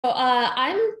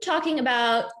I'm talking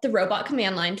about the robot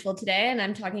command line tool today, and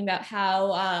I'm talking about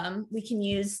how we can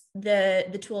use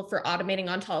the tool for automating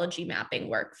ontology mapping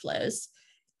workflows.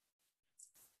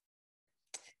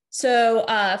 So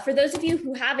for those of you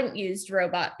who haven't used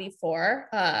Robot before,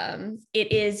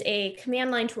 it is a command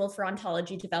line tool for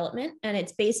ontology development, and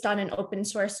it's based on an open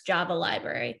source Java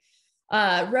library.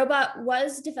 Robot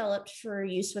was developed for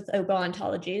use with OBO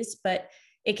ontologies, but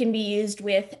it can be used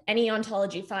with any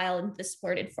ontology file in the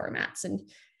supported formats. And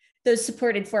those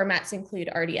supported formats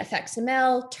include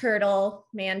RDF-XML, Turtle,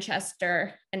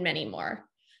 Manchester, and many more.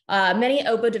 Many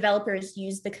OBO developers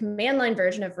use the command line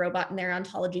version of Robot in their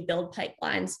ontology build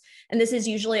pipelines. And this is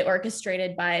usually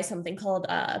orchestrated by something called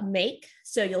Make.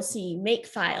 So you'll see Make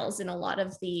files in a lot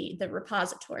of the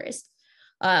repositories.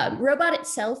 Robot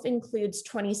itself includes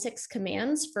 26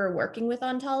 commands for working with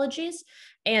ontologies,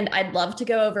 and I'd love to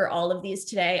go over all of these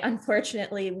today.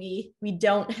 Unfortunately, we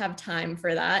don't have time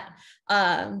for that,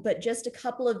 but just a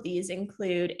couple of these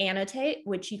include annotate,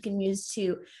 which you can use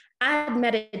to add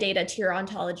metadata to your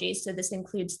ontology. So this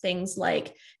includes things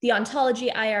like the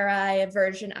ontology IRI,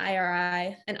 version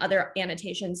IRI, and other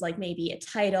annotations like maybe a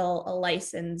title, a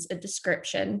license, a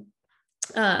description.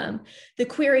 The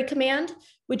query command,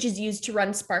 which is used to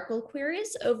run Sparkle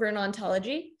queries over an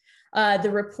ontology.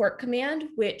 The report command,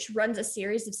 which runs a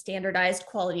series of standardized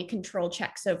quality control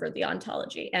checks over the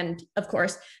ontology, and of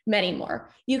course, many more.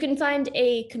 You can find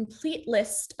a complete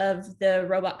list of the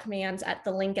robot commands at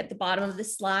the link at the bottom of the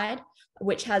slide,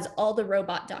 which has all the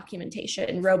robot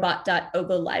documentation,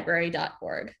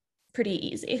 robot.obolibrary.org. Pretty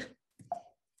easy.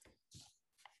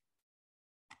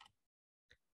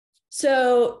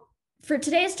 So for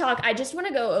today's talk, I just want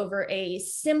to go over a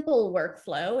simple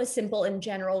workflow, a simple and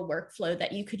general workflow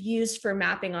that you could use for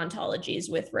mapping ontologies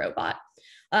with Robot.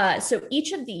 So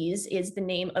each of these is the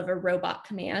name of a robot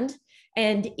command.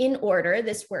 And in order,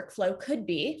 this workflow could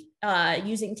be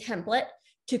using template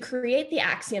to create the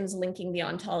axioms linking the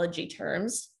ontology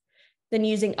terms, then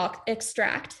using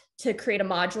extract to create a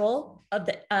module of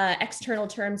the external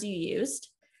terms you used,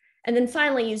 and then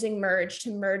finally using merge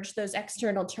to merge those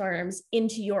external terms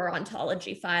into your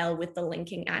ontology file with the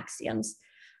linking axioms.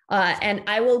 And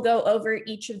I will go over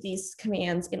each of these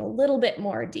commands in a little bit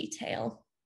more detail.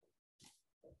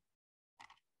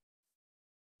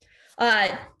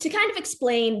 To kind of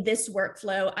explain this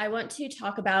workflow, I want to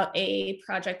talk about a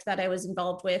project that I was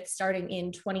involved with starting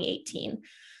in 2018.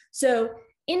 So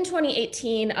in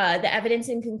 2018, the evidence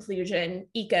and conclusion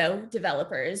ECO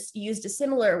developers used a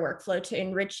similar workflow to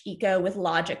enrich ECO with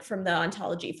logic from the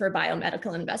ontology for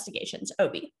biomedical investigations,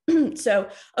 OBI. So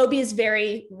OBI is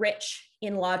very rich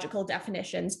in logical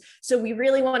definitions. So we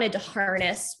really wanted to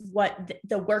harness what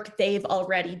the work they've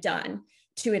already done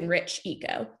to enrich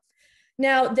ECO.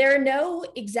 Now, there are no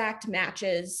exact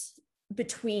matches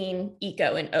between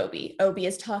ECO and OBI. OBI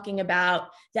is talking about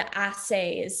the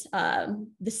assays,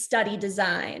 the study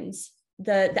designs,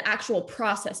 the actual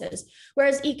processes,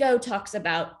 whereas ECO talks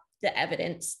about the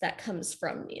evidence that comes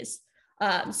from these.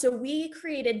 So we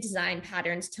created design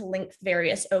patterns to link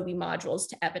various OBI modules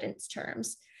to evidence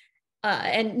terms.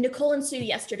 And Nicole and Sue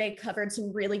yesterday covered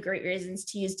some really great reasons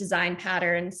to use design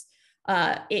patterns.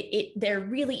 They're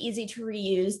really easy to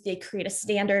reuse. They create a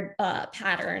standard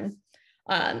pattern.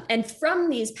 And from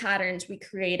these patterns we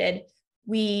created,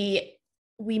 we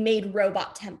made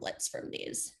robot templates from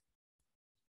these.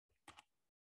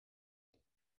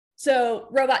 So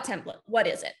robot template, what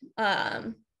is it?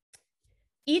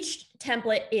 Each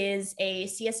template is a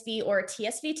CSV or a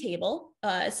TSV table.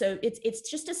 So it's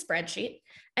just a spreadsheet,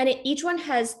 and each one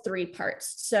has 3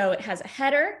 parts. So it has a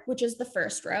header, which is the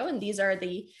first row, and these are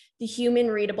the human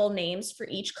readable names for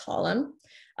each column.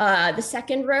 The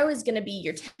second row is going to be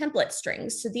your template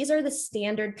strings. So these are the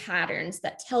standard patterns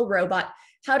that tell Robot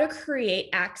how to create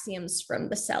axioms from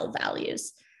the cell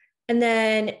values. And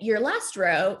then your last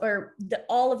row, or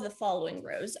all of the following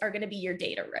rows, are going to be your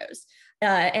data rows.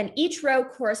 And each row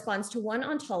corresponds to one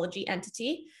ontology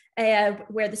entity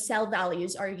where the cell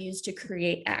values are used to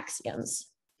create axioms.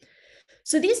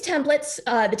 So these templates,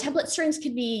 the template strings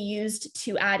can be used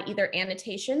to add either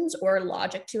annotations or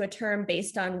logic to a term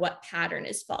based on what pattern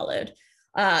is followed.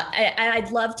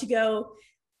 I'd love to go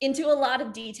into a lot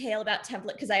of detail about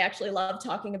template because I actually love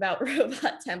talking about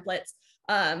robot templates,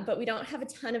 but we don't have a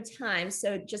ton of time.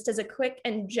 So just as a quick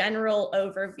and general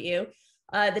overview,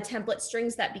 the template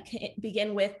strings that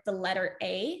begin with the letter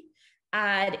A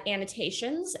add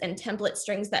annotations, and template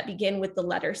strings that begin with the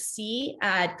letter C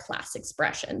add class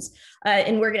expressions.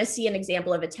 And we're going to see an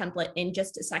example of a template in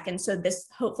just a second. So this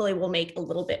hopefully will make a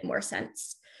little bit more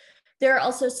sense. There are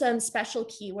also some special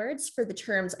keywords for the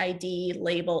terms ID,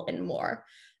 label, and more.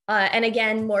 And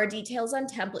again, more details on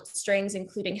template strings,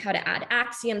 including how to add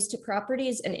axioms to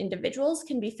properties and individuals,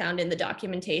 can be found in the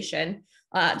documentation.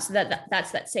 So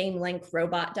that's that same link,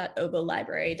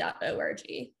 robot.obolibrary.org.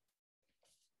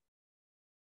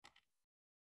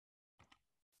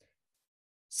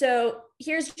 So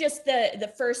here's just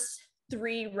the first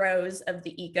 3 rows of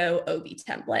the ECO-OBI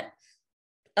template.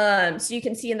 So you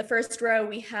can see in the first row,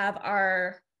 we have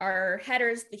our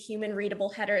headers, the human readable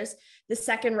headers. The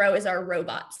second row is our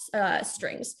robot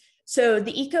strings. So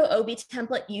the ECO-OBI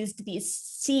template used these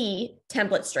C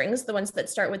template strings, the ones that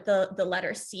start with the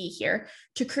letter C here,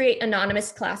 to create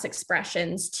anonymous class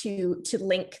expressions to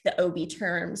link the OBI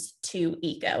terms to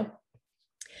ECO.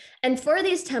 And for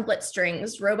these template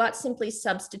strings, robot simply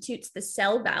substitutes the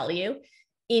cell value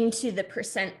into the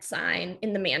 %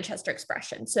 in the Manchester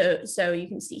expression. So you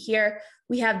can see here,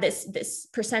 we have this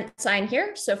 %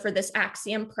 here. So for this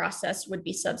axiom, process would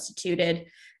be substituted.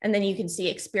 And then you can see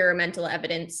experimental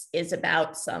evidence is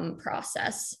about some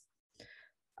process.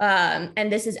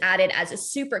 And this is added as a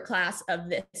superclass of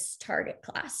this target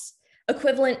class.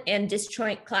 Equivalent and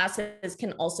disjoint classes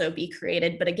can also be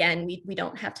created, but again, we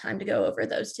don't have time to go over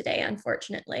those today,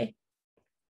 unfortunately.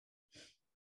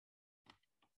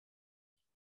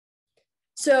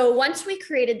 So once we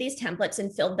created these templates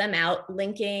and filled them out,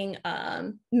 linking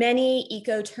many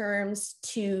eco terms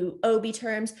to OBI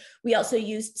terms, we also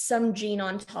used some gene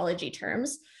ontology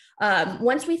terms.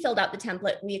 Once we filled out the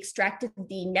template, we extracted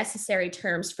the necessary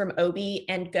terms from OBI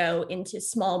and Go into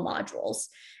small modules.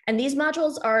 And these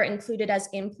modules are included as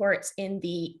imports in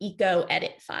the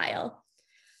eco-edit file.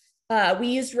 We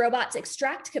used robot's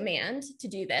extract command to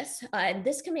do this.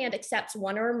 This command accepts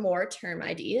one or more term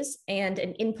IDs and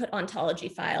an input ontology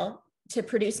file to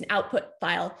produce an output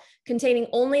file containing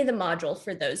only the module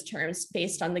for those terms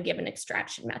based on the given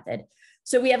extraction method.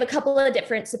 So we have a couple of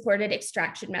different supported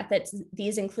extraction methods.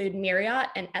 These include Myriad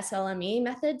and SLME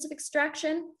methods of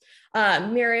extraction.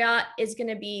 Myriad is going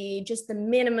to be just the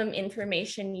minimum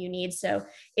information you need. So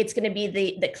it's going to be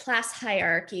the class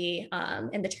hierarchy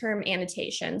and the term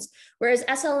annotations, whereas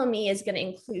SLME is going to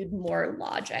include more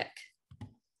logic.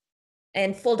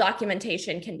 And full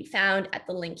documentation can be found at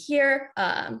the link here,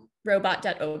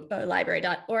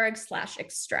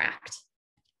 robot.obolibrary.org/extract.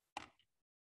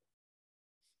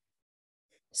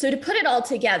 So to put it all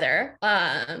together,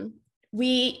 since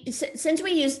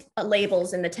we used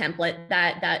labels in the template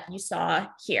that you saw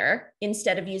here,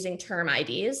 instead of using term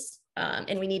IDs,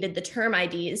 and we needed the term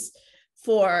IDs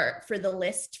for the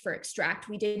list for extract,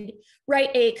 we did write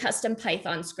a custom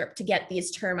Python script to get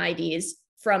these term IDs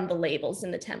from the labels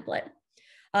in the template.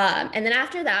 And then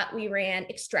after that, we ran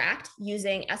extract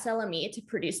using SLME to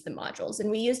produce the modules.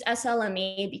 And we used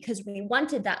SLME because we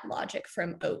wanted that logic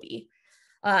from OBI.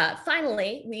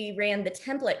 Finally, we ran the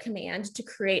template command to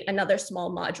create another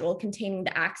small module containing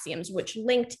the axioms, which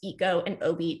linked ECO and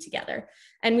OBI together.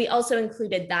 And we also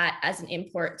included that as an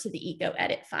import to the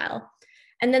ECO-edit file.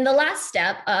 And then the last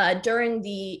step, during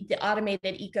the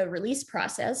automated ECO release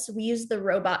process, we use the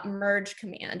robot merge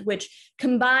command, which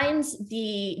combines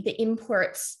the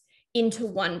imports into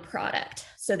one product.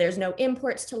 So there's no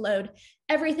imports to load.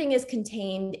 Everything is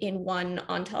contained in one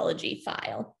ontology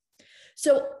file.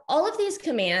 So all of these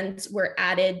commands were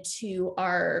added to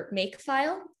our make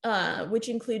file, which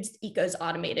includes ECO's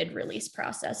automated release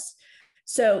process.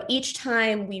 So each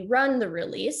time we run the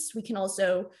release, we can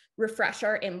also refresh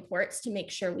our imports to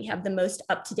make sure we have the most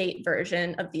up-to-date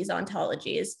version of these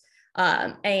ontologies,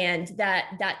 and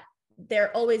that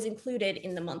they're always included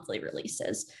in the monthly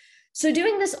releases. So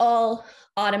doing this all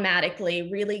automatically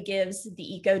really gives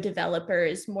the ECO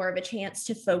developers more of a chance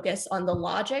to focus on the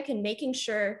logic and making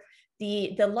sure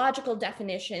the logical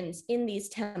definitions in these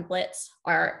templates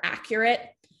are accurate,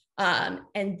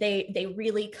 and they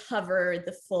really cover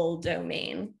the full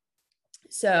domain.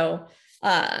 So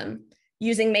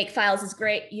using make files is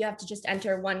great. You have to just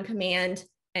enter one command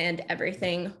and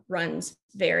everything runs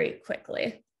very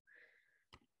quickly.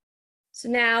 So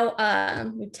now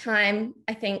we have time,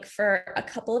 I think, for a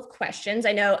couple of questions.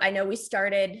 I know we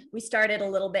started a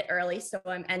little bit early, so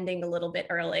I'm ending a little bit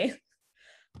early.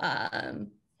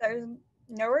 There's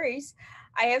no worries.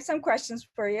 I have some questions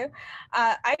for you.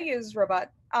 I use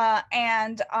Robot,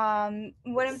 and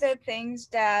one of the things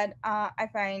that I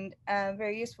find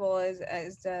very useful is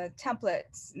the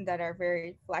templates that are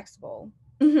very flexible.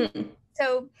 Mm-hmm.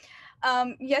 So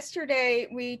yesterday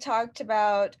we talked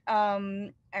about, all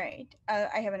right,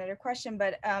 I have another question,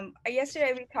 but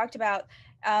yesterday we talked about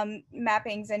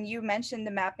mappings, and you mentioned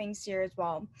the mappings here as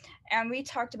well. And we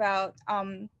talked about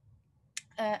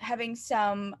having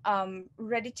some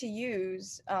ready to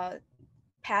use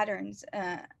patterns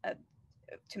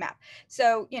to map.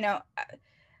 So,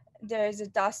 there's a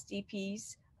DOS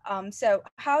DPs. So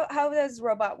how does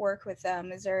robot work with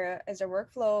them? Is there a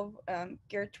workflow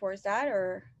geared towards that,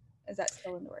 or is that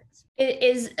still in the works? It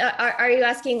is. Are you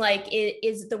asking like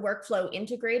is the workflow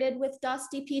integrated with DOS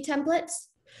DP templates?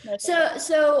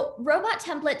 So robot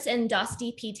templates and DOS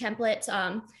DP templates,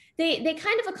 they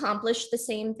kind of accomplish the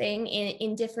same thing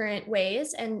in different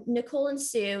ways. And Nicole and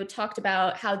Sue talked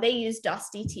about how they use DOS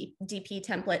DP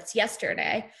templates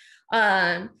yesterday.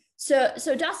 So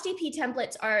DOS DP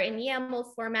templates are in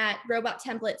YAML format. Robot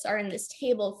templates are in this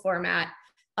table format.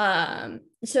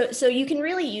 So you can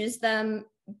really use them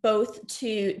both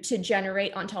to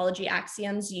generate ontology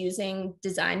axioms using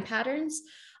design patterns.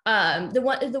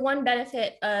 The one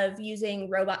benefit of using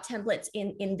robot templates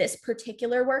in this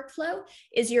particular workflow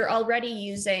is you're already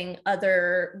using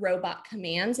other robot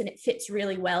commands, and it fits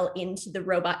really well into the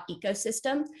robot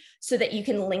ecosystem so that you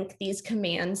can link these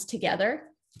commands together.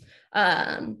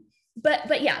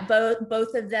 But yeah,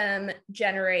 both of them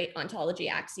generate ontology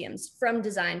axioms from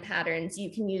design patterns.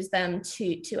 You can use them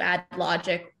to add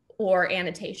logic or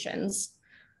annotations,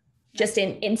 just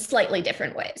in slightly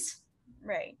different ways.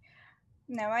 Right.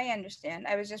 No, I understand.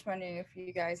 I was just wondering if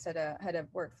you guys had a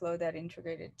workflow that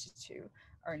integrated to two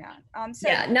or not. So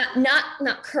yeah,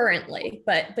 not currently,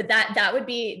 but that would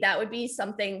be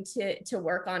something to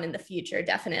work on in the future.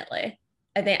 Definitely,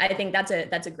 I think that's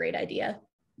a great idea.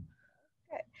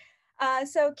 Okay.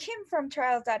 So Kim from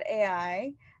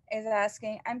trials.ai is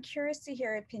asking, I'm curious to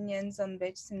hear opinions on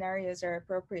which scenarios are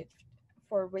appropriate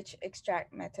for which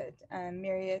extract method,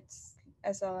 myriads,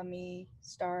 SLME,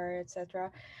 star, etc.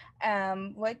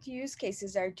 What use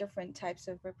cases are different types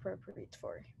of appropriate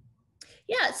for?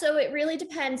 Yeah, so it really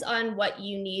depends on what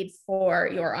you need for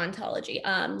your ontology.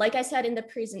 Like I said in the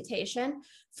presentation,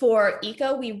 for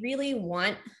ECO, we really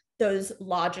want those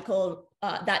logical,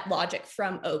 that logic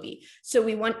from OBI. So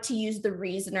we want to use the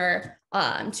reasoner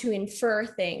to infer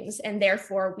things, and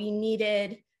therefore we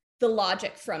needed the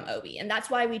logic from OBI. And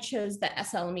that's why we chose the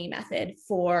SLME method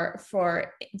for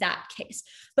that case.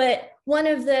 But one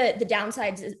of the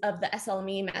downsides of the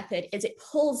SLME method is it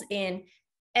pulls in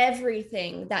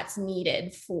everything that's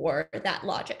needed for that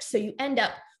logic. So you end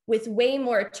up with way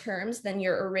more terms than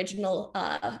your original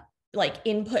like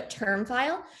input term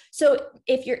file. So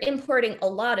if you're importing a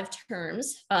lot of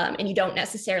terms and you don't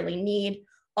necessarily need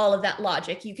all of that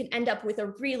logic, you can end up with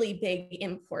a really big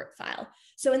import file.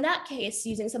 So in that case,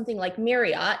 using something like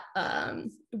Myriad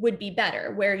would be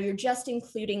better, where you're just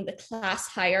including the class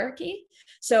hierarchy,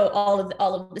 so all of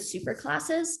the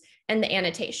superclasses and the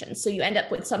annotations. So you end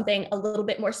up with something a little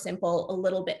bit more simple, a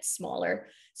little bit smaller.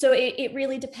 So it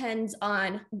really depends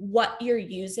on what you're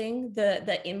using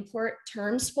the import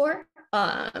terms for.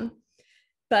 But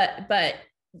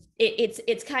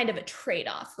it's kind of a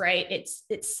trade-off, right? It's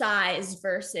size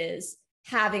versus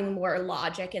having more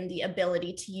logic and the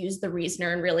ability to use the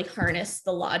reasoner and really harness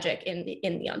the logic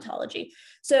in the ontology.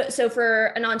 So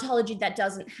for an ontology that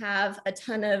doesn't have a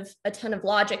ton of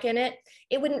logic in it,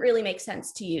 it wouldn't really make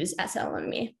sense to use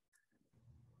SLME.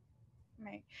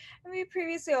 Right. And we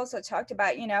previously also talked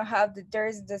about, how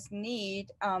there's this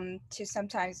need to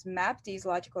sometimes map these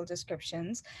logical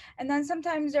descriptions. And then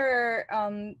sometimes there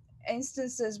are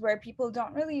instances where people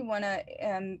don't really want to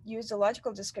use the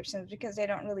logical descriptions because they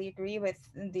don't really agree with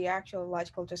the actual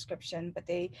logical description, but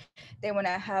they want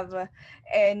to have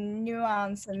a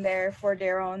nuance in there for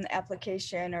their own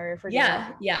application or for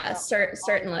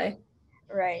certainly.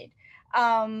 Right.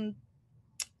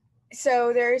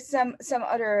 So there's some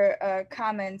other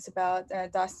comments about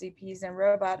DOS DPs and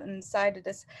robot inside of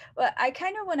this. But I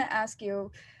kind of want to ask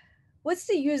you, what's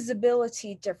the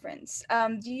usability difference?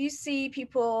 Do you see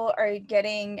people are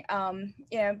getting,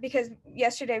 because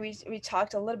yesterday we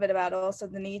talked a little bit about also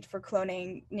the need for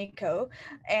cloning Nico,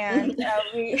 and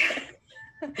we.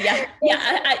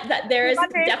 There is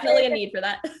definitely a need for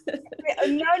that.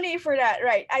 No need for that,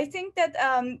 right? I think that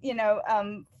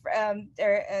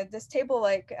this table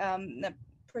the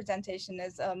presentation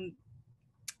is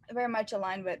very much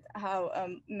aligned with how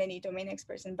many domain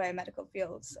experts in biomedical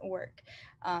fields work.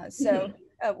 So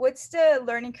what's the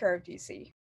learning curve do you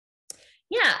see?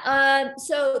 Yeah,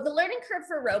 so the learning curve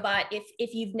for robot,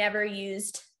 if you've never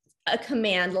used a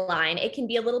command line, it can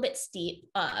be a little bit steep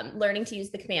learning to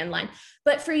use the command line.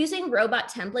 But for using robot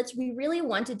templates, we really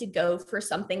wanted to go for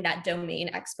something that domain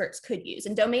experts could use.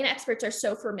 And domain experts are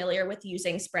so familiar with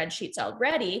using spreadsheets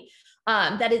already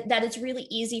that it's really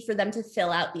easy for them to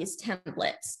fill out these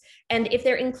templates. And if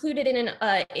they're included in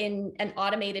an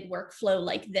automated workflow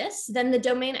like this, then the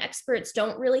domain experts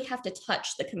don't really have to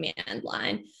touch the command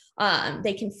line.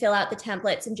 They can fill out the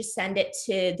templates and just send it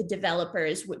to the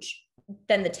developers, which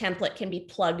then the template can be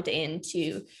plugged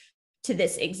into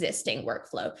this existing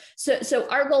workflow. So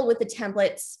our goal with the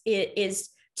templates is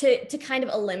to kind of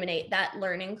eliminate that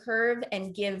learning curve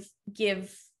and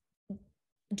give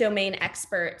domain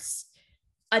experts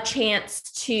a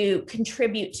chance to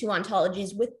contribute to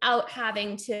ontologies without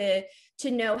having to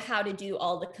know how to do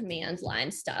all the command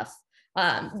line stuff.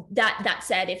 That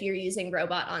said, if you're using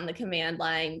robot on the command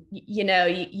line, you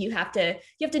have to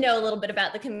know a little bit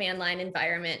about the command line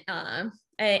environment.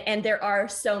 And there are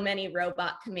so many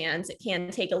robot commands, it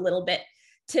can take a little bit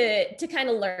to kind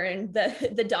of learn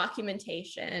the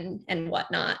documentation and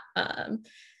whatnot.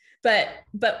 But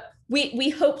we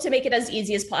hope to make it as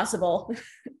easy as possible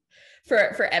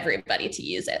for everybody to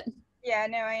use it. Yeah,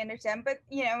 no, I understand. But,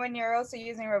 when you're also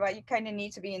using robot, you kind of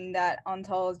need to be in that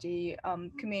ontology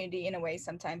community in a way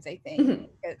sometimes, I think, Mm-hmm.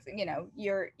 because,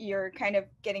 you're kind of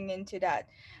getting into that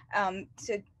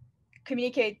to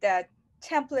communicate that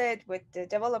template with the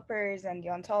developers and the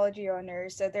ontology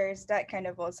owners. So there's that kind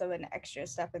of also an extra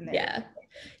step in there.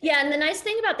 Yeah, and the nice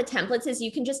thing about the templates is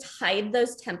you can just hide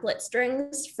those template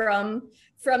strings from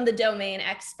the domain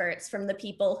experts, from the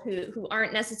people who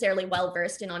aren't necessarily well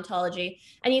versed in ontology,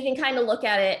 and you can kind of look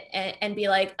at it and be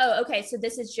like, oh, okay, so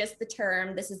this is just the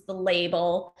term, this is the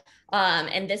label,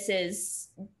 and this is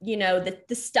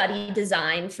the study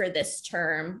design for this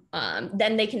term.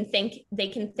 Then they can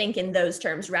think in those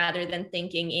terms rather than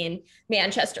thinking in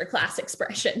Manchester class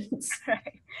expressions.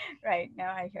 Right. No,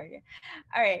 I hear you.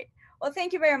 All right. Well,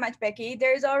 thank you very much, Becky.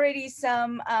 There's already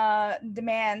some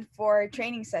demand for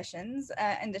training sessions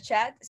in the chat.